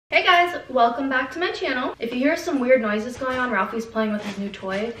Hey guys, welcome back to my channel. If you hear some weird noises going on, Ralphie's playing with his new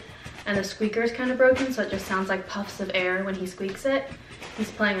toy and the squeaker is kind of broken, so it just sounds like puffs of air when he squeaks it.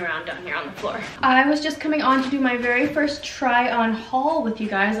 He's playing around down here on the floor. I was just coming on to do my very first try on haul with you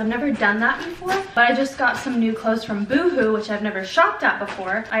guys. I've never done that before, but I just got some new clothes from Boohoo, which I've never shopped at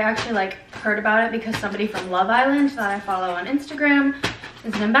before. I actually heard about it because somebody from Love Island that I follow on Instagram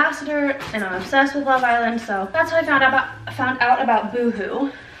is an ambassador, and I'm obsessed with Love Island, so that's how I found out about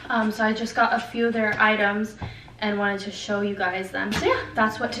Boohoo. So I just got a few of their items and wanted to show you guys them. So yeah,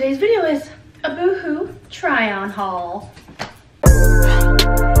 that's what today's video is. A Boohoo try on haul.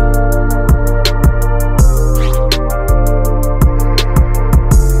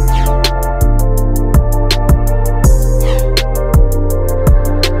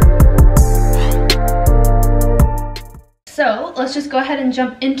 So let's just go ahead and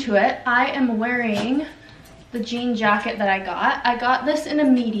jump into it. I am wearing the jean jacket that I got. I got this in a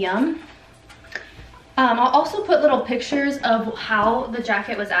medium. I'll also put little pictures of how the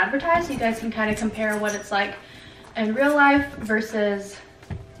jacket was advertised so you guys can kind of compare what it's like in real life versus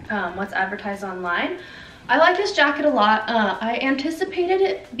what's advertised online. I like this jacket a lot. I anticipated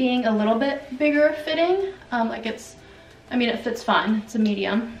it being a little bit bigger fitting. It fits fine. It's a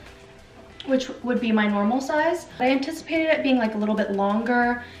medium, which would be my normal size. I anticipated it being a little bit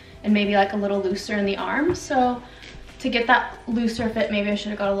longer and maybe a little looser in the arms. So to get that looser fit, maybe I should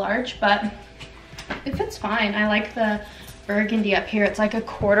have got a large, but it fits fine. I like the burgundy up here. It's like a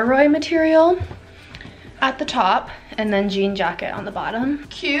corduroy material at the top and then jean jacket on the bottom.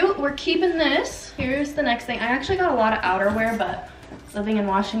 Cute, we're keeping this. Here's the next thing. I actually got a lot of outerwear, but living in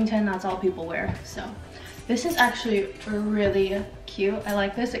Washington, that's all people wear. So this is actually really cute. I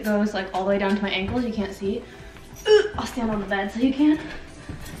like this. It goes all the way down to my ankles. You can't see. I'll stand on the bed so you can.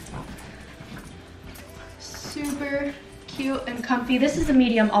 Super cute and comfy. This is a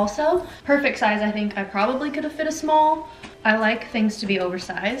medium also. Perfect size. I think I probably could have fit a small. I like things to be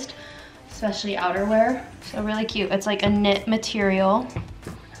oversized, especially outerwear. So really cute. It's like a knit material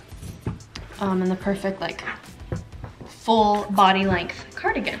and the perfect full body length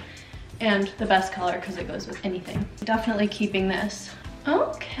cardigan. And the best color because it goes with anything. Definitely keeping this.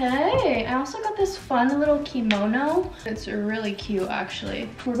 Okay, I also got this fun little kimono. It's really cute actually.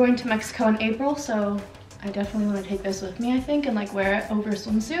 We're going to Mexico in April, so I definitely want to take this with me, I think, and wear it over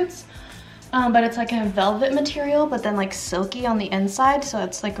swimsuits. But it's a velvet material, but then silky on the inside, so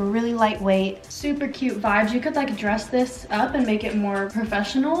it's really lightweight. Super cute vibes. You could dress this up and make it more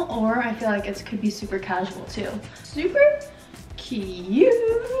professional, or I feel it could be super casual too. Super cute.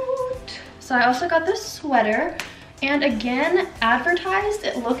 So I also got this sweater, and again, advertised,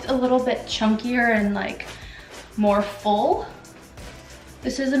 it looked a little bit chunkier and more full.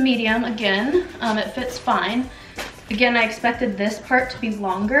 This is a medium again. It fits fine. Again, I expected this part to be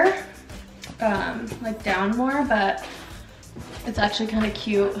longer, down more, but it's actually kind of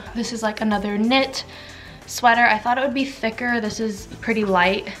cute. This is another knit sweater. I thought it would be thicker. This is pretty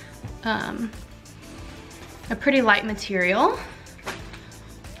light, a pretty light material,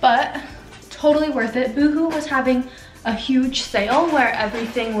 but totally worth it. Boohoo was having a huge sale where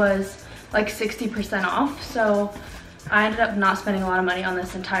everything was 60% off, so I ended up not spending a lot of money on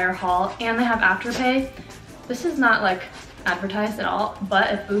this entire haul, and they have Afterpay. This is not advertised at all,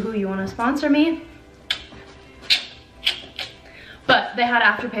 but if Boohoo, you want to sponsor me. But they had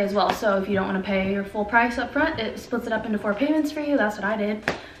Afterpay as well, so if you don't want to pay your full price up front, it splits it up into 4 payments for you. That's what I did,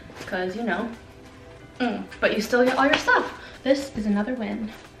 because you know. But you still get all your stuff. This is another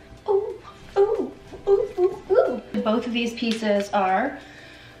win. Ooh, ooh, ooh, ooh, ooh. Both of these pieces are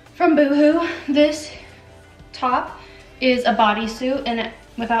from Boohoo. This top is a bodysuit, and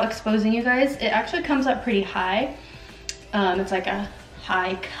without exposing you guys, it actually comes up pretty high. It's a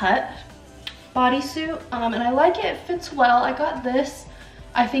high cut bodysuit, and I like it. It fits well. I got this,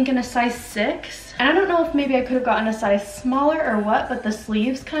 I think, in a size 6, and I don't know if maybe I could have gotten a size smaller or what, but the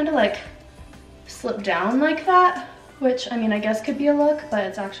sleeves kind of slip down like that, which I guess could be a look, but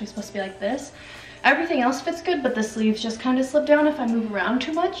it's actually supposed to be like this. Everything else fits good, but the sleeves just kind of slip down if I move around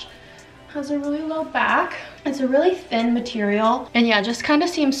too much. Has a really low back. It's a really thin material, and yeah, just kind of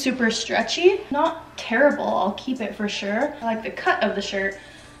seems super stretchy. Not terrible, I'll keep it for sure. I like the cut of the shirt,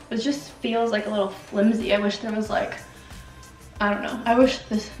 but it just feels a little flimsy. I wish there was I don't know. I wish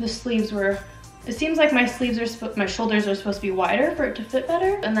the sleeves were, it seems like my shoulders are supposed to be wider for it to fit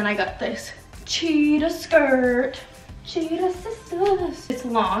better. And then I got this cheetah skirt. Cheetah sisters. It's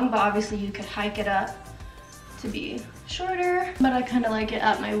long, but obviously you could hike it up to be shorter, but I kind of like it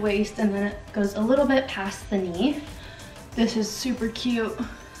at my waist, and then it goes a little bit past the knee. This is super cute,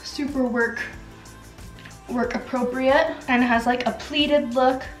 super work appropriate, and has a pleated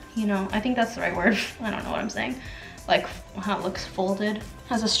look you know, I think that's the right word. I don't know what I'm saying. Like how it looks folded.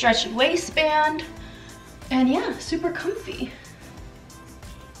 Has a stretchy waistband. And yeah, super comfy.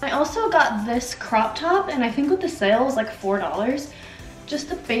 I also got this crop top, and I think with the sale it was like $4.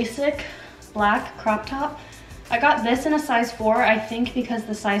 Just a basic black crop top. I got this in a size 4, I think because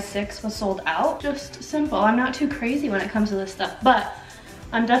the size 6 was sold out. Just simple. I'm not too crazy when it comes to this stuff, but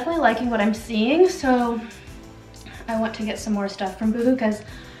I'm definitely liking what I'm seeing, so I want to get some more stuff from Boohoo because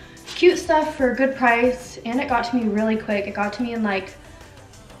cute stuff for a good price, and it got to me really quick. It got to me in like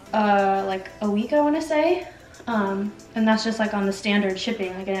a week, I want to say. And that's just like on the standard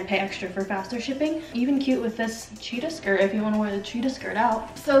shipping. Like I didn't pay extra for faster shipping. Even cute with this cheetah skirt if you want to wear the cheetah skirt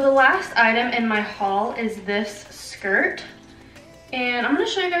out. So the last item in my haul is this skirt. And I'm going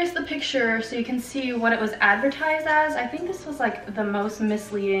to show you guys the picture so you can see what it was advertised as. I think this was like the most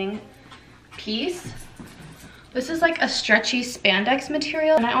misleading piece. This is like a stretchy spandex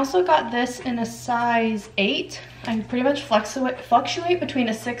material. And I also got this in a size 8. I pretty much fluctuate between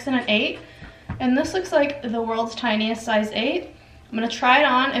a 6 and an 8. And this looks like the world's tiniest size 8. I'm gonna try it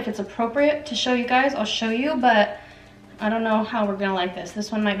on. If it's appropriate to show you guys, I'll show you, but I don't know how we're gonna like this.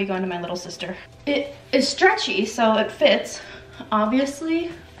 This one might be going to my little sister. It is stretchy, so it fits,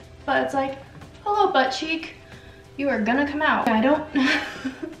 obviously, but it's like, hello butt cheek, you are gonna come out. I don't,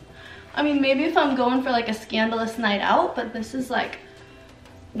 I mean, maybe if I'm going for like a scandalous night out, but this is like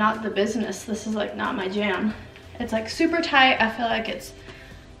not the business. This is like not my jam. It's like super tight. I feel like it's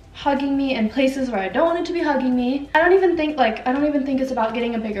hugging me in places where I don't want it to be hugging me. I don't even think it's about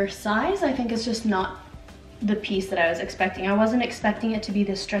getting a bigger size. I think it's just not the piece that I was expecting. I wasn't expecting it to be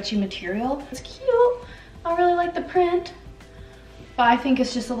this stretchy material. It's cute. I really like the print, but I think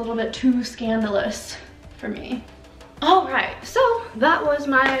it's just a little bit too scandalous for me. All right, so that was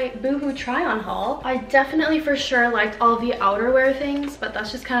my Boohoo try on haul. I definitely for sure liked all the outerwear things, but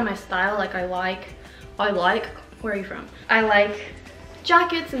that's just kind of my style. Like where are you from? I like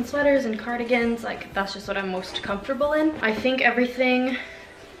jackets and sweaters and cardigans. Like that's just what I'm most comfortable in. I think everything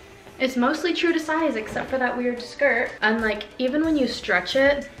is mostly true to size except for that weird skirt. And like even when you stretch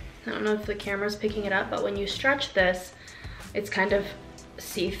it, I don't know if the camera's picking it up, but when you stretch this, it's kind of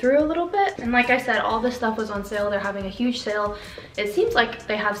see-through a little bit. And like I said, all this stuff was on sale. They're having a huge sale. It seems like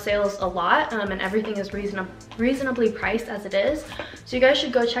they have sales a lot, and everything is reasonably priced as it is. So you guys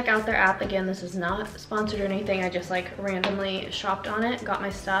should go check out their app. Again, this is not sponsored or anything. I just like randomly shopped on it, got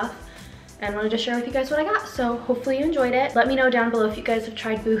my stuff, and wanted to share with you guys what I got. So hopefully you enjoyed it. Let me know down below if you guys have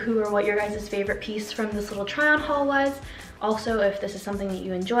tried Boohoo or what your guys' favorite piece from this little try on haul was. Also, if this is something that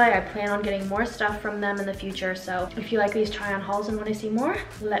you enjoy, I plan on getting more stuff from them in the future. So if you like these try on hauls and want to see more,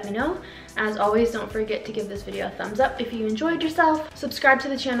 let me know. As always, don't forget to give this video a thumbs up if you enjoyed yourself. Subscribe to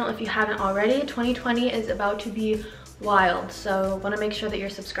the channel if you haven't already. 2020 is about to be wild, so want to make sure that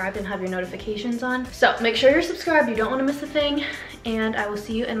you're subscribed and have your notifications on. So make sure you're subscribed. You don't want to miss a thing, and I will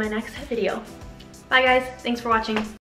see you in my next video. Bye guys, thanks for watching.